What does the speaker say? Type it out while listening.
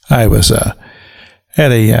I was at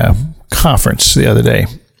a conference the other day,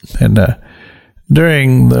 and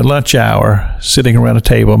during the lunch hour, sitting around a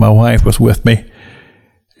table, my wife was with me,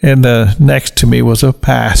 and next to me was a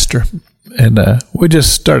pastor, and we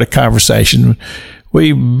just started a conversation.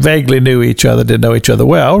 We vaguely knew each other, didn't know each other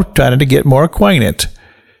well, trying to get more acquainted.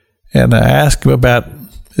 And I asked him about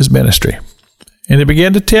his ministry. And he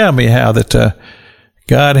began to tell me how that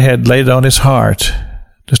God had laid it on his heart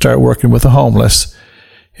to start working with the homeless.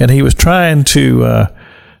 And he was trying to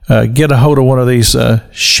get a hold of one of these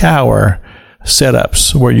shower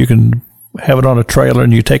setups where you can have it on a trailer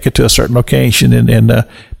and you take it to a certain location and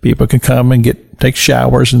people can come and take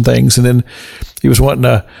showers and things. And then he was wanting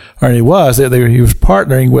to, or he was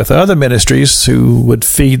partnering with other ministries who would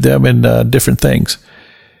feed them and different things.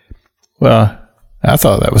 Well, I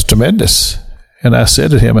thought that was tremendous. And I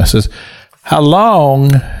said to him, I says, how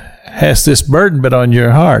long has this burden been on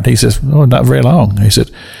your heart? He says, oh, not very long. He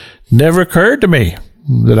said, never occurred to me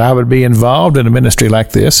that I would be involved in a ministry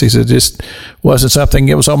like this. He said, it just wasn't something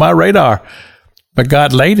that was on my radar. But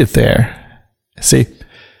God laid it there. See,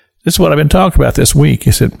 this is what I've been talking about this week.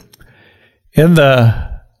 He said, in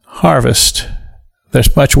the harvest,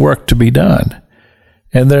 there's much work to be done.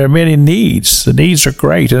 And there are many needs. The needs are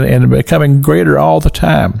great and becoming greater all the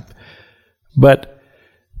time. But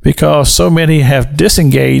because so many have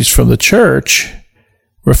disengaged from the church,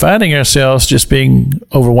 we're finding ourselves just being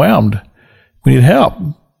overwhelmed. We need help.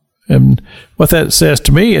 And what that says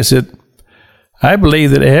to me is that I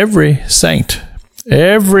believe that every saint,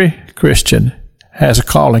 every Christian has a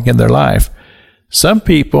calling in their life. Some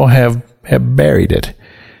people have buried it.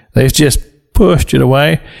 They've just pushed it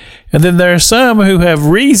away. And then there are some who have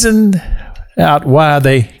reasoned out why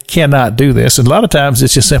they cannot do this. And a lot of times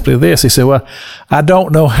it's just simply this. They say, well, I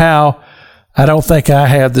don't know how. I don't think I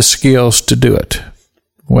have the skills to do it.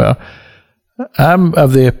 Well, I'm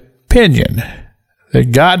of the opinion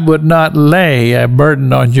that God would not lay a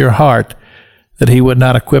burden on your heart that he would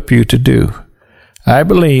not equip you to do. I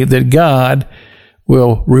believe that God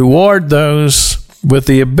will reward those with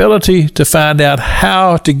the ability to find out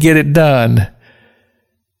how to get it done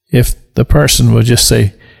if the person will just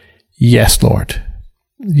say, yes, Lord.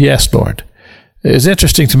 Yes, Lord. It's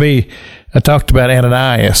interesting to me, I talked about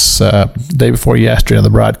Ananias the day before yesterday on the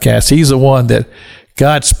broadcast. He's the one that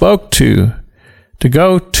God spoke to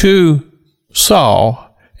go to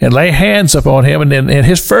Saul and lay hands upon him. And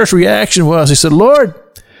his first reaction was, he said, Lord,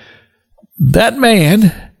 that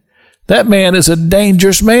man is a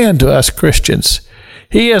dangerous man to us Christians.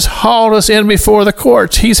 He has hauled us in before the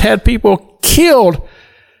courts. He's had people killed.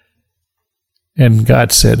 And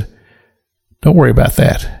God said, don't worry about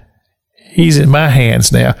that. He's in my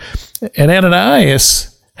hands now. And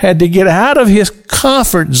Ananias had to get out of his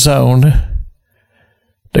comfort zone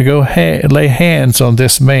to go lay hands on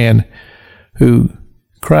this man who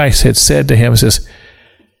Christ had said to him, says,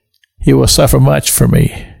 he will suffer much for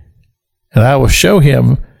me, and I will show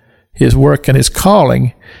him his work and his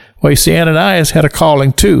calling. Well, you see, Ananias had a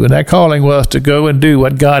calling too, and that calling was to go and do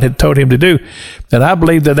what God had told him to do. And I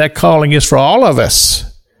believe that calling is for all of us,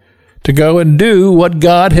 to go and do what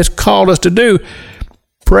God has called us to do.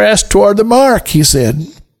 Press toward the mark, he said,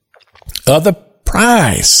 of the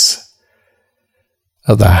prize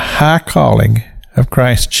of the high calling of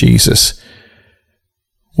Christ Jesus.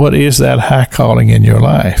 What is that high calling in your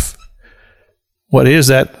life? What is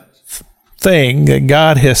that thing that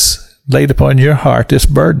God has laid upon your heart, this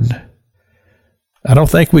burden? I don't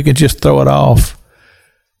think we can just throw it off.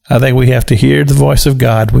 I think we have to hear the voice of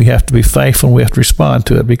God. We have to be faithful and we have to respond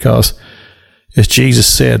to it because, as Jesus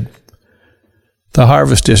said, the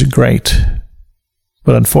harvest is great,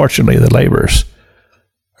 but unfortunately the laborers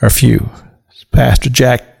are few. It's Pastor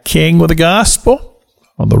Jack King with the gospel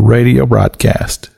on the radio broadcast.